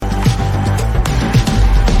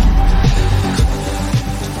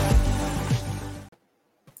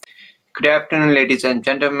Good afternoon, ladies and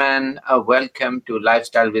gentlemen. Welcome to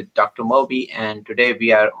Lifestyle with Dr. Moby. And today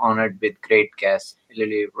we are honored with great guest,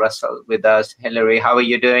 Hilary Russell, with us. Hilary, how are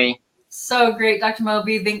you doing? So great, Dr.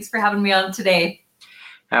 Moby. Thanks for having me on today.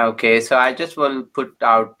 Okay, so I just will put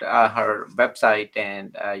out her website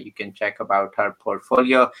and you can check about her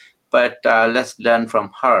portfolio. But let's learn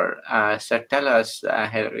from her. So tell us,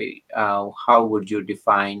 Hilary, how would you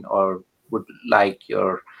define or would like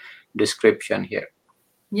your description here?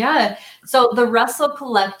 Yeah. So the Russell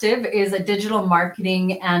Collective is a digital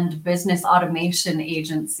marketing and business automation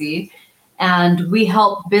agency. And we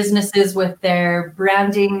help businesses with their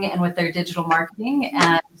branding and with their digital marketing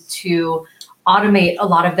and to automate a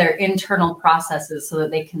lot of their internal processes so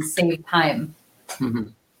that they can save time.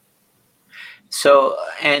 Mhm. So,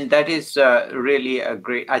 and that is really a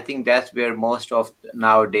great, I think that's where most of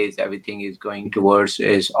nowadays everything is going towards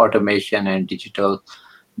is automation and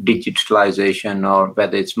digitalization, or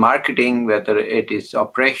whether it's marketing, whether it is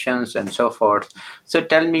operations and so forth. So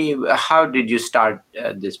tell me, how did you start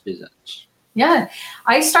this business? Yeah,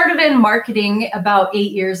 I started in marketing about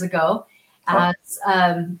 8 years ago Oh, as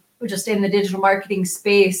just in the digital marketing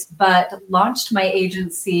space, but launched my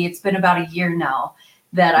agency. It's been about a year now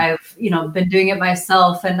that I've, been doing it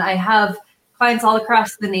myself. And I have clients all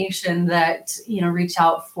across the nation that, reach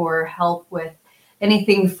out for help with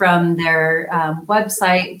anything from their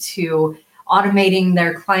website to automating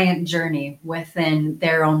their client journey within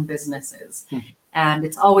their own businesses. And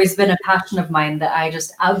it's always been a passion of mine that I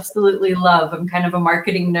just absolutely love. I'm kind of a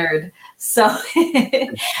marketing nerd. So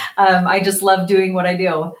I just love doing what I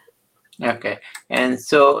do. okay. And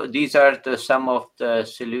so these are some of the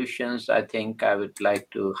solutions I think I would like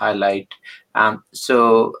to highlight.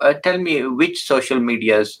 So tell me, which social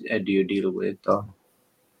medias do you deal with? Or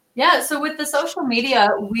Yeah. So with the social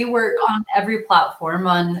media, we work on every platform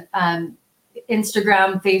on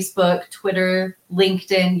Instagram, Facebook, Twitter,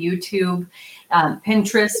 LinkedIn, YouTube,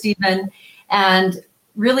 Pinterest, even, and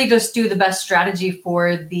really just do the best strategy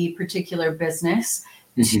for the particular business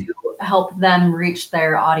to help them reach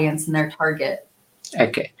their audience and their target.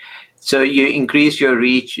 Okay. So you increase your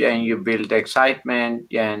reach and you build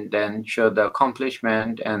excitement and then show the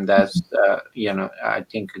accomplishment. And that's, I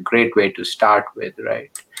think a great way to start with,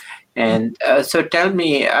 right? And so tell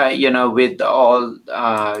me, with all,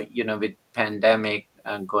 with pandemic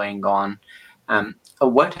going on,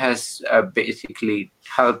 what has basically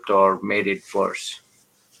helped or made it worse?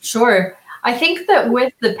 Sure. I think that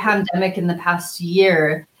with the pandemic in the past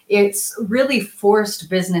year, it's really forced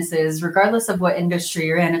businesses, regardless of what industry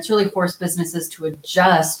you're in, it's really forced businesses to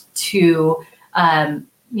adjust to,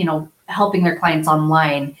 helping their clients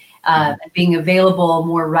online and being available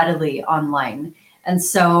more readily online. And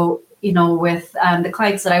so, with the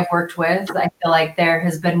clients that I've worked with, I feel like there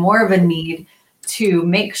has been more of a need to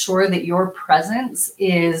make sure that your presence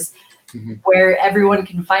is where everyone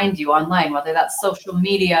can find you online, whether that's social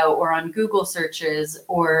media or on Google searches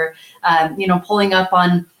or, pulling up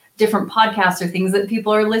on different podcasts or things that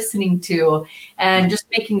people are listening to and just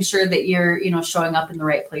making sure that you're, showing up in the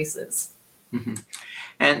right places. Mm-hmm.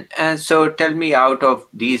 And so tell me, out of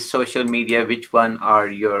these social media, which one are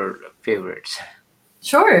your favorites?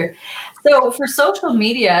 Sure. So for social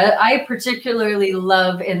media, I particularly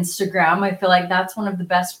love Instagram. I feel like that's one of the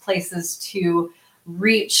best places to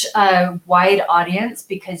reach a wide audience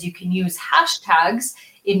because you can use hashtags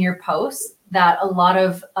in your posts that a lot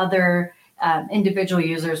of other individual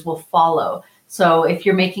users will follow. So if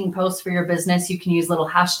you're making posts for your business, you can use little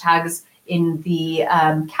hashtags in the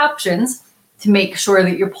captions to make sure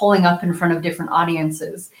that you're pulling up in front of different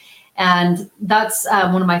audiences. And that's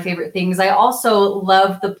one of my favorite things. I also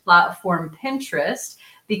love the platform Pinterest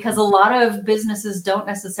because a lot of businesses don't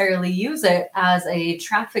necessarily use it as a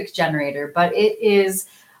traffic generator, but it is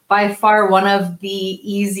by far one of the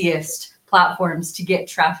easiest platforms to get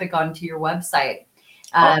traffic onto your website.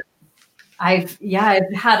 I've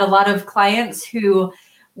had a lot of clients who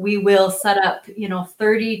we will set up,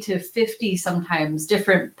 30 to 50 sometimes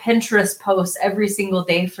different Pinterest posts every single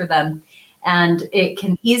day for them. And it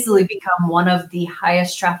can easily become one of the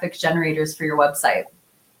highest traffic generators for your website.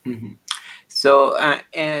 Mm-hmm. So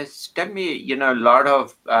tell me, a lot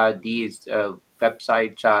of these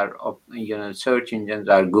websites are, search engines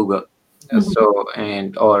are Google. So,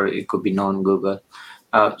 or it could be non-Google.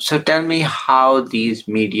 So tell me how these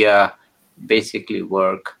media basically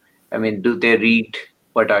work. I mean, do they read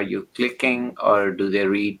what are you clicking, or do they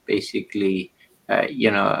read basically,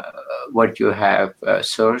 what you have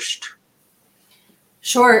searched?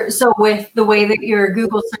 Sure. So with the way that your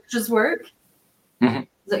Google searches work, Mhm. is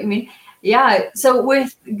that what you mean? Yeah. So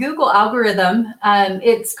with Google algorithm,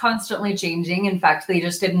 it's constantly changing. In fact, they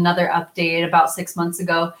just did another update about 6 months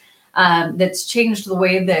ago that's changed the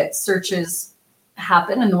way that searches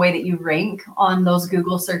happen and the way that you rank on those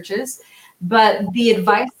Google searches. But the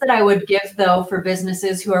advice that I would give, though, for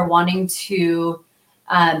businesses who are wanting to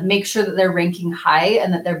make sure that they're ranking high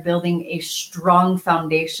and that they're building a strong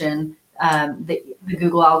foundation that the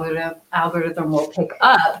Google algorithm will pick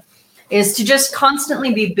up is to just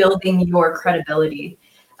constantly be building your credibility.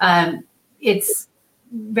 It's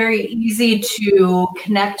very easy to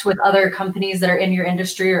connect with other companies that are in your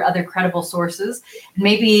industry or other credible sources.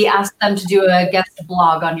 Maybe ask them to do a guest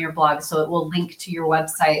blog on your blog so it will link to your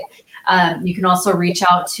website. You can also reach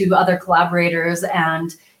out to other collaborators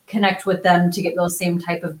and connect with them to get those same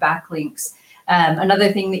type of backlinks.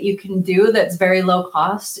 Another thing that you can do that's very low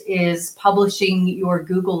cost is publishing your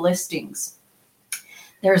Google listings.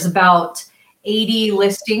 There's about 80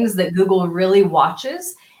 listings that Google really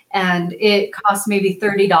watches, and it costs maybe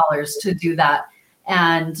 $30 to do that.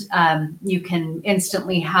 And you can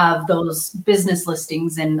instantly have those business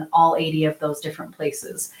listings in all 80 of those different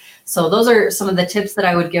places. So those are some of the tips that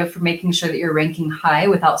I would give for making sure that you're ranking high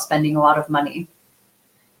without spending a lot of money.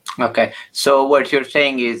 Okay, so what you're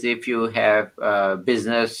saying is if you have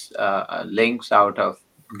business links out of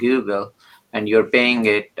Google and you're paying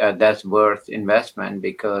it, that's worth investment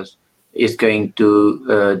because it's going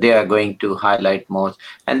to they are going to highlight most.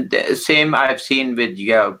 And the same I've seen with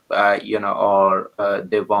Yelp, or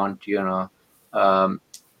they want, so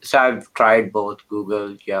I've tried both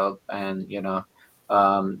Google, Yelp, and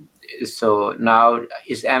um, so now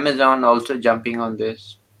is Amazon also jumping on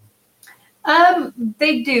this?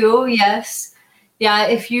 They do, yes. Yeah,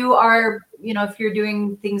 if you are, if you're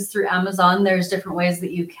doing things through Amazon, there's different ways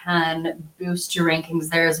that you can boost your rankings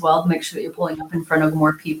there as well to make sure that you're pulling up in front of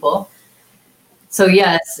more people. So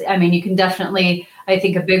yes, I mean, you can definitely, I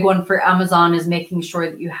think a big one for Amazon is making sure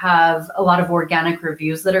that you have a lot of organic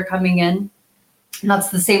reviews that are coming in. And that's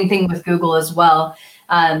the same thing with Google as well.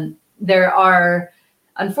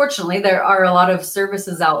 Unfortunately, there are a lot of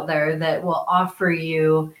services out there that will offer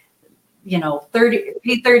you, pay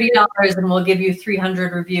 $30 and we'll give you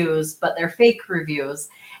 300 reviews, but they're fake reviews.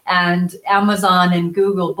 And Amazon and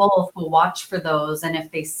Google both will watch for those. And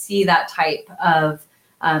if they see that type of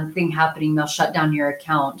thing happening, they'll shut down your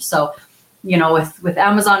account. So, with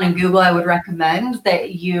Amazon and Google, I would recommend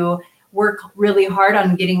that you work really hard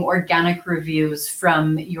on getting organic reviews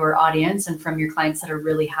from your audience and from your clients that are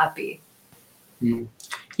really happy. Mm.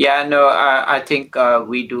 Yeah, no, I think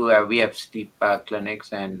we have sleep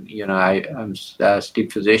clinics, and I'm a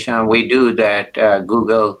sleep physician. We do that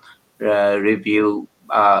Google review,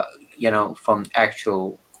 from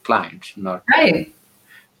actual clients, not Right.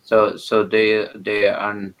 so they are.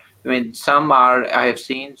 I mean, some are. I have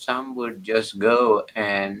seen some would just go,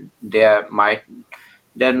 and they're not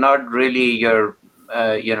really your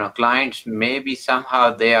clients. Maybe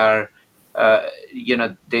somehow they are,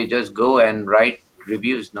 they just go and write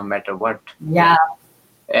reviews no matter what. Yeah.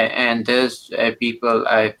 And there's people,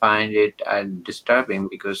 I find it disturbing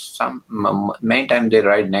because many times they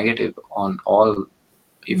write negative on all.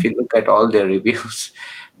 If you look at all their reviews,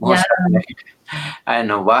 Yeah. most are negative. I don't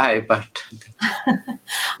know why, but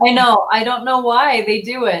I know. I don't know why they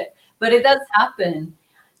do it, but it does happen.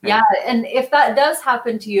 Yeah. And if that does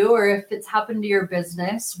happen to you, or if it's happened to your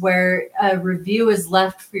business where a review is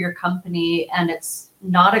left for your company and it's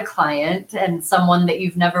not a client and someone that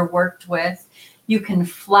you've never worked with, you can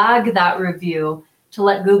flag that review to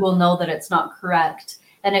let Google know that it's not correct.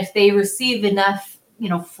 And if they receive enough,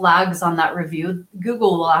 flags on that review,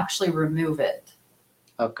 Google will actually remove it.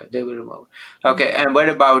 okay, they will remove. Okay, and what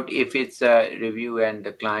about if it's a review and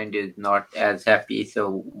the client is not as happy?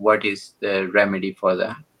 So what is the remedy for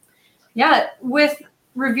that? Yeah, with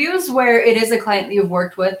reviews where it is a client that you've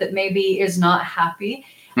worked with that maybe is not happy,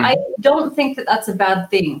 I don't think that that's a bad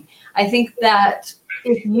thing. I think that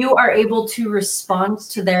if you are able to respond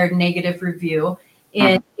to their negative review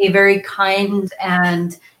in a very kind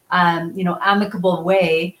and amicable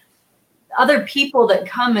way, other people that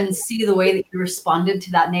come and see the way that you responded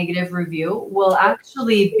to that negative review will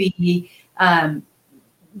actually be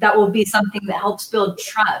that will be something that helps build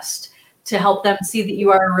trust to help them see that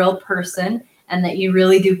you are a real person and that you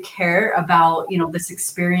really do care about, this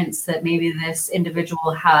experience that maybe this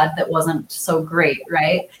individual had that wasn't so great,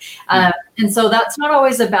 right? And so that's not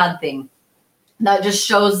always a bad thing. That just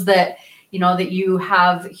shows that, that you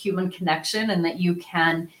have human connection and that you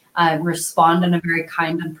can respond in a very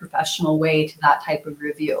kind and professional way to that type of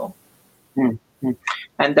review. Mm-hmm.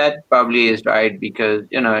 And that probably is right because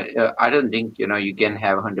I don't think you can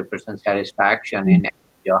have 100% satisfaction in every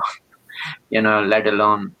job. let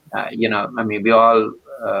alone, I mean, we all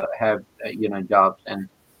have, jobs, and,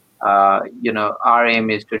 our aim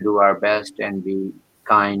is to do our best and be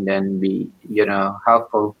kind and be,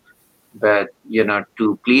 helpful. But,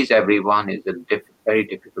 to please everyone is a very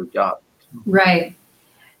difficult job. Right.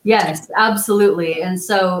 Yes, absolutely. And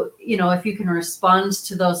so, if you can respond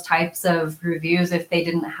to those types of reviews, if they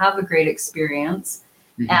didn't have a great experience,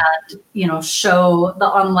 Mhm. and, show the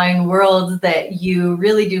online world that you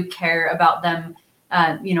really do care about them,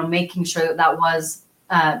 making sure that that was,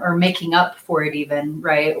 or making up for it even,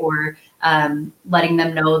 right? Or letting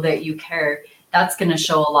them know that you care, that's going to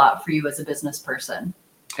show a lot for you as a business person.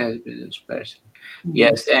 As a business person. Mhm.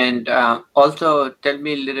 Yes, and also tell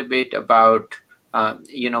me a little bit about,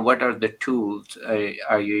 what are the tools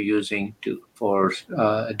are you using for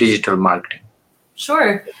digital marketing?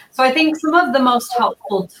 Sure. So I think some of the most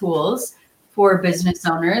helpful tools for business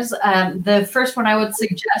owners, the first one I would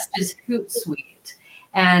suggest is Hootsuite.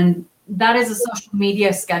 And that is a social media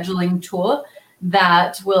scheduling tool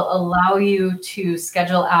that will allow you to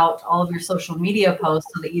schedule out all of your social media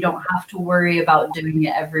posts so that you don't have to worry about doing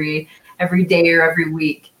it every day or every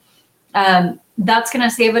week. That's going to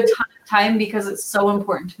save a ton of time because it's so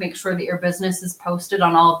important to make sure that your business is posted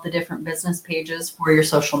on all of the different business pages for your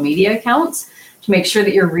social media accounts to make sure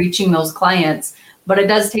that you're reaching those clients. But it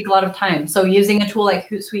does take a lot of time. So using a tool like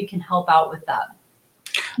Hootsuite can help out with that.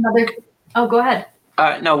 Another, oh, go ahead.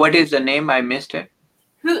 Now, what is the name? I missed it.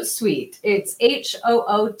 Hootsuite. It's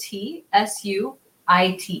HOOTSUITE.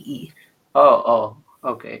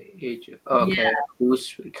 Okay. Yeah. Okay.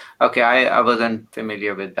 Who's okay? I wasn't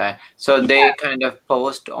familiar with that. So they kind of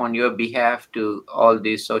post on your behalf to all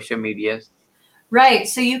these social medias. Right.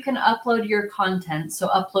 So you can upload your content. So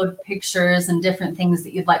upload pictures and different things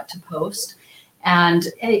that you'd like to post, and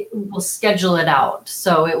it will schedule it out.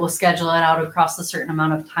 So it will schedule it out across a certain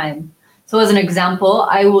amount of time. So as an example,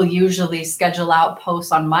 I will usually schedule out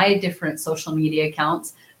posts on my different social media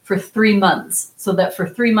accounts for 3 months so that for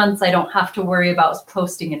 3 months I don't have to worry about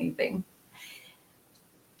posting anything.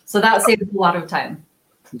 So that saves a lot of time.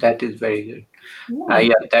 That is very good. Yeah.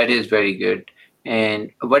 Yeah, that is very good. And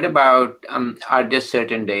what about, are there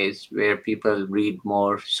certain days where people read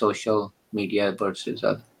more social media versus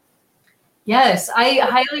other? Yes, I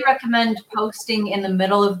highly recommend posting in the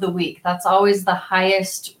middle of the week. That's always the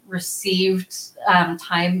highest received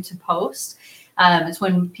time to post. It's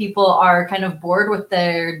when people are kind of bored with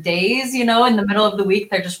their days, in the middle of the week,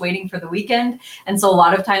 they're just waiting for the weekend. And so a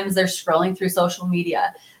lot of times they're scrolling through social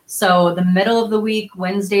media. So the middle of the week,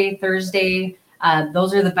 Wednesday, Thursday,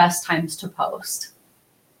 those are the best times to post.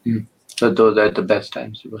 Hmm. So those are the best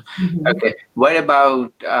times. Mhm. Okay. What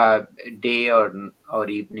about day or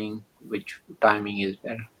evening? Which timing is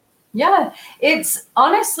better? Yeah, it's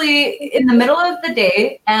honestly in the middle of the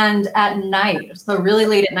day and at night. So really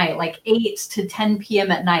late at night, like 8 to 10 p.m.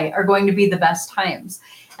 at night are going to be the best times.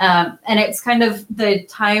 And it's kind of the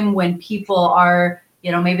time when people are,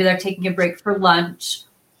 maybe they're taking a break for lunch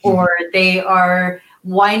or they are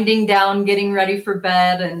winding down, getting ready for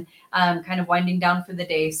bed and kind of winding down for the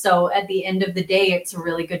day. So at the end of the day, it's a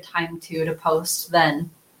really good time to post then.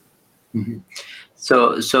 Mhm.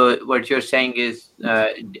 So what you're saying is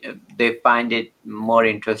they find it more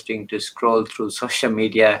interesting to scroll through social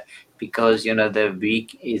media because the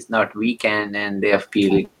week is not weekend and they are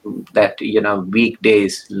feeling that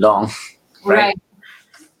weekdays long, right? Right.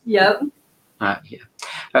 Yep. Yeah.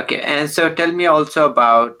 Okay. And so tell me also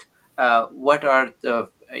about what are the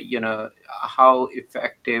how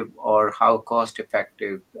effective or how cost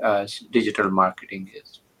effective digital marketing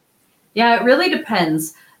is. Yeah, it really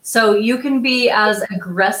depends. So you can be as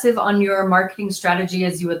aggressive on your marketing strategy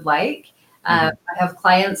as you would like. Mhm. I have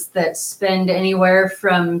clients that spend anywhere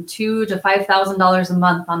from $2,000 to $5,000 a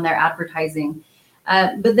month on their advertising.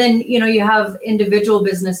 But then you have individual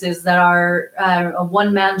businesses that are a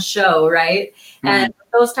one-man show, right? And Mhm.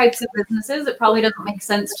 those types of businesses, it probably doesn't make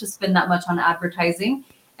sense to spend that much on advertising.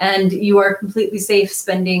 And you are completely safe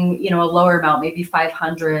spending, a lower amount, maybe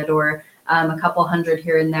 500 or a couple hundred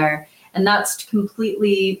here and there, and that's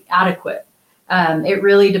completely adequate. It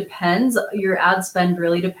really depends. Your ad spend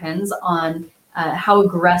really depends on how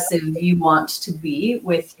aggressive you want to be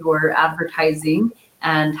with your advertising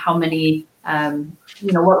and how many,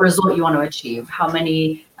 what result you want to achieve, how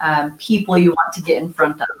many people you want to get in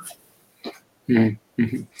front of. Mhm.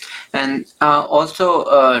 Mhm. And also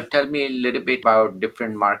tell me a little bit about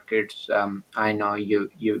different markets. I know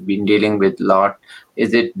you've been dealing with a lot.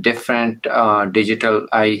 Is it different digital?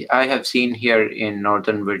 I have seen here in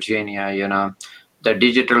Northern Virginia, the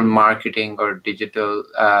digital marketing or digital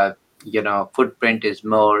footprint is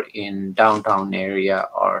more in downtown area,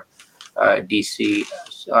 or DC,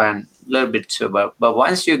 and a little bit suburb. But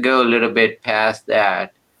once you go a little bit past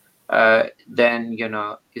that, then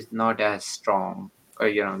it's not as strong. Or,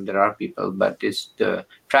 there are people, but it's the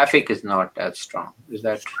traffic is not as strong. Is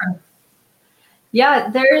that true? Yeah,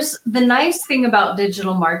 there's the nice thing about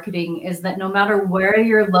digital marketing is that no matter where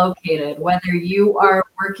you're located, whether you are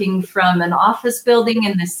working from an office building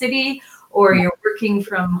in the city or you're working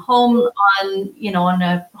from home on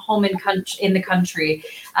a home in the country,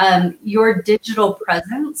 your digital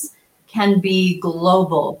presence can be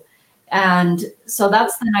global. And so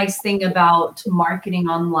that's the nice thing about marketing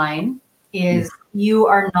online is you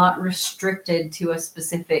are not restricted to a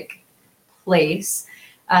specific place.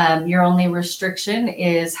 Your only restriction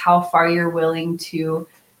is how far you're willing to,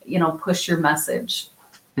 push your message.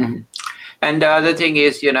 Mhm. And the other thing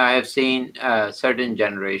is, I have seen certain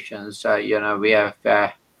generations, we have,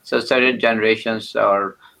 so certain generations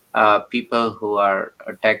or people who are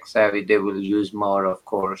tech savvy, they will use more, of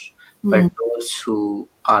course. But Mm. those who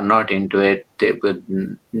are not into it,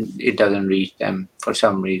 it doesn't reach them for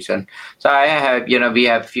some reason. So I have, we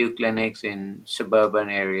have few clinics in suburban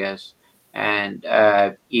areas, and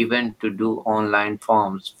even to do online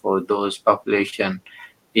forms for those population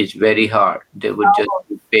is very hard. They would just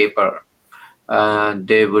do paper.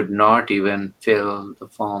 They would not even fill the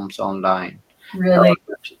forms online, or, Really?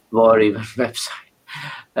 or even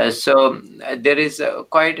website. So there is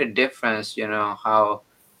quite a difference, how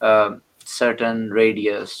certain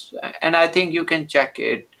radius, and I think you can check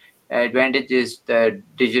it. Advantage is the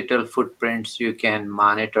digital footprints. You can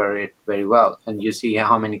monitor it very well, and you see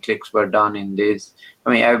how many clicks were done in this.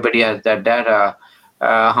 I mean, everybody has that data.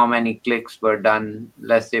 How many clicks were done?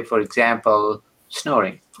 Let's say, for example,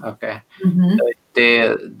 snoring. Okay, Hmm.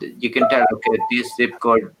 they you can tell, okay, this zip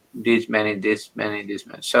code, this many, this many.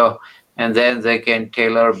 So, and then they can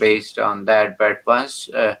tailor based on that. But once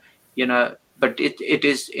but it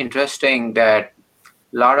is interesting that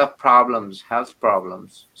a lot of problems, health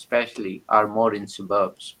problems especially, are more in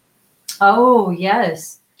suburbs. Oh,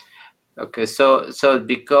 yes. Okay, so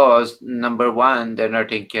because number one, they're not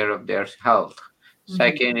taking care of their health. Mhm.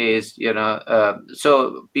 Second is,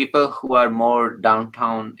 so people who are more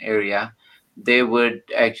downtown area, they would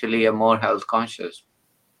actually are more health conscious.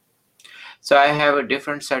 So I have a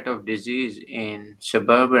different set of disease in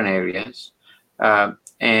suburban areas,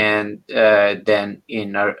 and than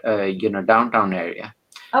in our downtown area.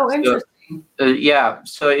 Oh, So interesting. yeah,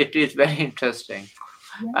 so it is very interesting.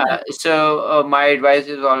 Yeah. So my advice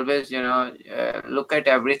is always, look at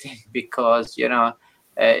everything because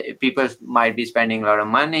people might be spending a lot of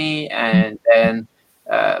money, and then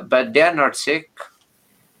but they are not sick.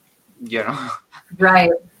 You know,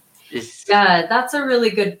 Right. it's Yeah, that's a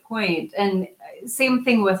really good point. And same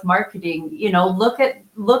thing with marketing,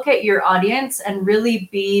 look at your audience and really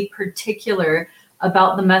be particular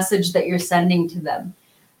about the message that you're sending to them.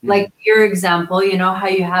 Mhm. Like your example, how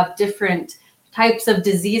you have different types of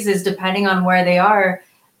diseases depending on where they are.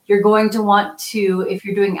 You're going to want to, if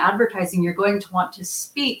you're doing advertising, you're going to want to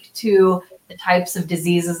speak to the types of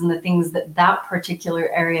diseases and the things that that particular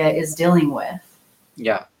area is dealing with.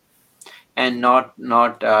 Yeah, and not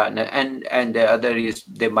and the other is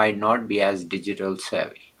they might not be as digital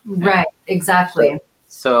savvy. Yeah. Right, So exactly.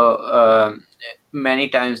 so many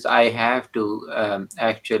times I have to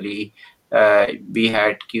actually we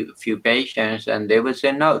had few patients, and they will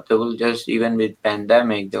say no, they will just, even with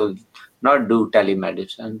pandemic, they will not do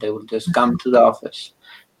telemedicine, they will just come to the office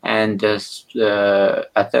and just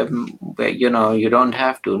at the, you don't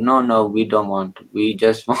have to, no, we don't want to. We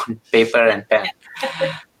just want paper and pen.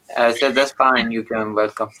 So that's fine, you can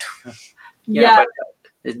welcome to Yeah.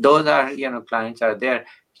 but those are, clients are there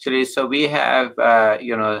actually. So we have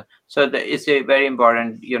so it's a very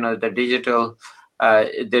important, the digital,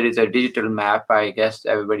 there is a digital map, I guess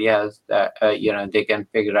everybody has that, they can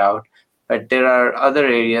figure out. But there are other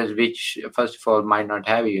areas which, first of all, might not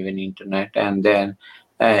have even internet, and then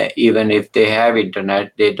even if they have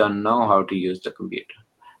internet, they don't know how to use the computer,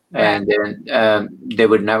 Right. and then they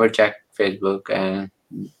would never check Facebook, and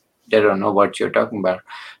they don't know what you're talking about.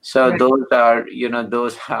 So Right.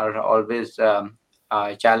 those are always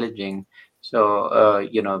challenging. So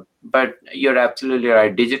but you're absolutely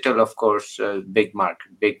right, digital, of course, big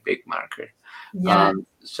market, big market. Yeah.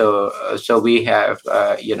 So we have,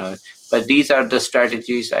 but these are the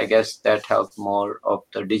strategies, I guess, that help more of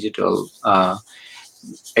the digital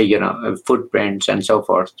footprints and so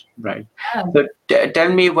forth, right? Yeah. So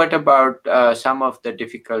tell me, what about some of the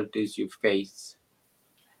difficulties you face?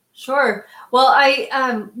 Sure. Well,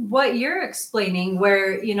 what you're explaining,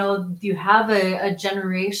 where you have a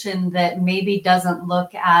generation that maybe doesn't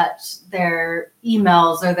look at their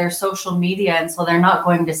emails or their social media, and so they're not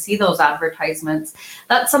going to see those advertisements.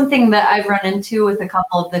 That's something that I've run into with a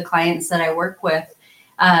couple of the clients that I work with,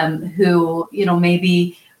 who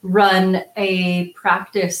maybe run a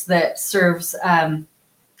practice that serves.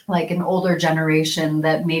 Like an older generation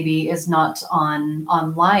that maybe is not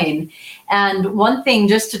online. And one thing,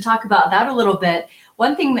 just to talk about that a little bit,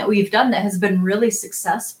 one thing that we've done that has been really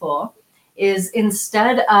successful is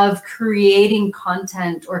instead of creating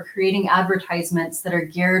content or creating advertisements that are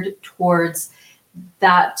geared towards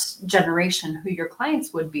that generation who your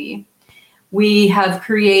clients would be, we have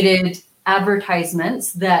created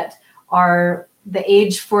advertisements that are the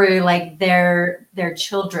age for like their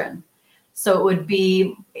children. So it would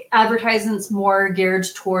be advertisements more geared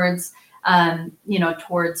towards,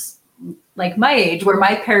 towards like my age, where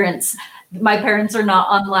my parents are not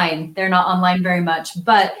online. They're not online very much.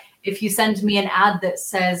 But if you send me an ad that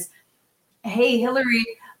says, "Hey, Hilary,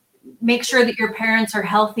 make sure that your parents are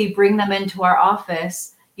healthy, bring them into our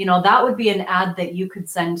office," that would be an ad that you could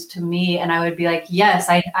send to me, and I would be like, "Yes,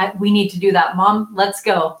 we need to do that, Mom. Let's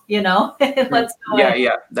go." Let's go Yeah, in.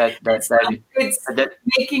 yeah, And so it's that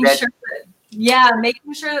making that sure that, yeah,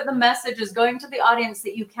 making sure that the message is going to the audience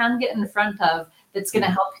that you can get in front of, that's going to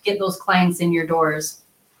mm, help get those clients in your doors.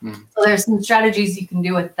 mm. So there's some strategies you can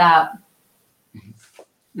do with that.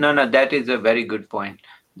 No, no, that is a very good point.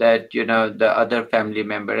 That the other family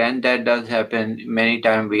member, and that does happen many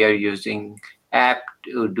times. We are using app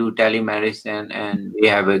to do telemedicine, and we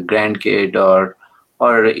have a grandkid or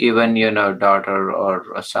even daughter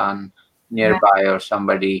or a son Right. nearby, or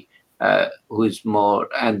somebody who's more,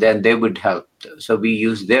 and then they would help. So we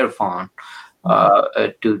use their phone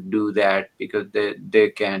Mhm. to do that, because they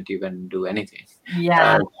can't even do anything.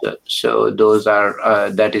 Yeah. So those are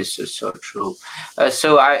that is so true.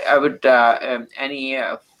 So I would any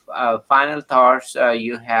final thoughts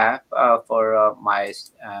you have for my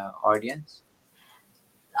audience?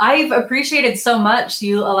 I've appreciated so much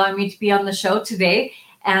you allowing me to be on the show today.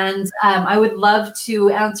 And I would love to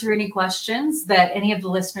answer any questions that any of the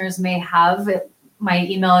listeners may have. My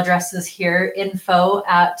email address is here,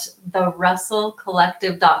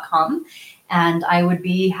 info@therussellcollective.com. And I would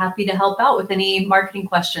be happy to help out with any marketing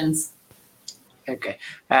questions. Okay,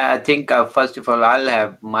 I think first of all, I'll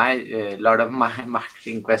have my lot of my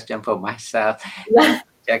marketing question for myself, and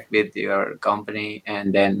check with your company,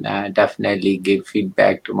 and then definitely give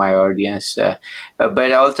feedback to my audience.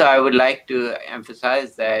 But also, I would like to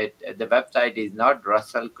emphasize that the website is not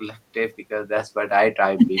Russell Collective, because that's what I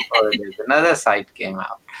tried before. There's another site came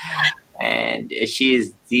out, and she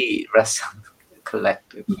is the Russell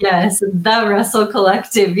Collective. Yes, the Russell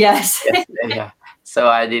Collective. Yes. Yes, yeah. So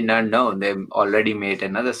I did not know they already made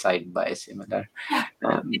another site by similar,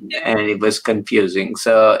 and it was confusing.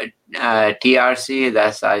 So TRC,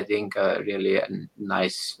 that's I think really a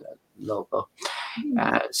nice logo.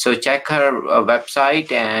 So check her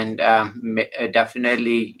website, and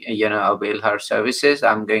definitely avail her services.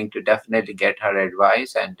 I'm going to definitely get her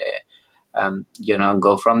advice, and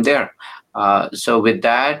go from there. So with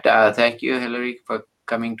that, thank you, Hilary, for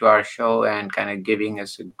coming to our show and kind of giving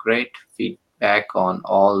us a great feedback on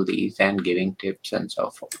all these and giving tips and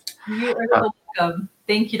so forth. You are Uh, so welcome.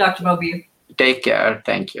 Thank you, Dr. Moby. Take care.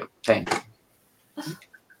 Thank you. Thank you.